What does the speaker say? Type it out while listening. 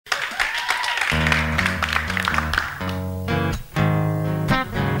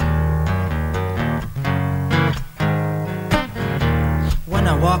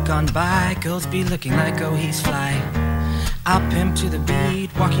walk on by, girls be looking like, oh, he's fly. I'll pimp to the beat,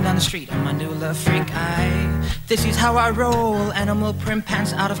 walking down the street on my new love freak eye. This is how I roll, animal print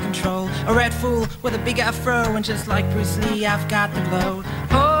pants out of control. A red fool with a big afro, and just like Bruce Lee, I've got the glow.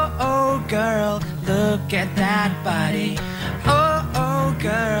 Oh, oh, girl, look at that body. Oh, oh,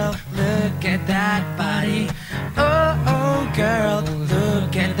 girl, look at that body. Oh, oh, girl,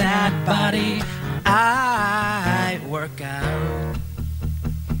 look at that body. I work out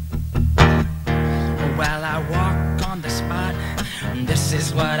while I walk on the spot. This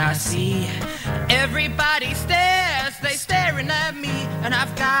is what I see. Everybody stares, they staring at me. And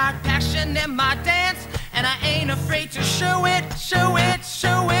I've got passion in my dance, and I ain't afraid to show it, show it,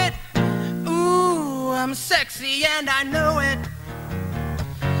 show it. Ooh, I'm sexy and I know it.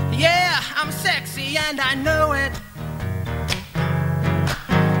 Yeah, I'm sexy and I know it.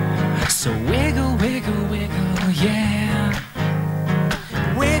 So wiggle, wiggle, wiggle, yeah.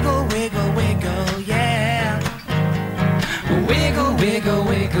 Wiggle, wiggle, wiggle, yeah. Wiggle, wiggle,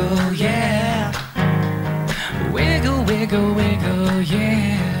 wiggle, yeah. Wiggle, wiggle, wiggle,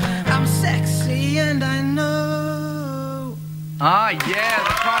 yeah. I'm sexy and I know. Ah, yeah, the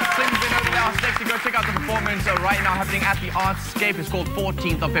cast sings in over there. Sexy. Go check out the performance right now happening at the Artscape. It's called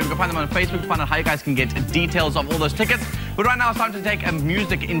 14th of February. Go find them on Facebook to find out how you guys can get details of all those tickets. But right now it's time to take a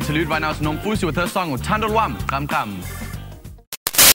music interlude. Right now it's Nomfusi with her song Uthando Lwam. Kam Kam.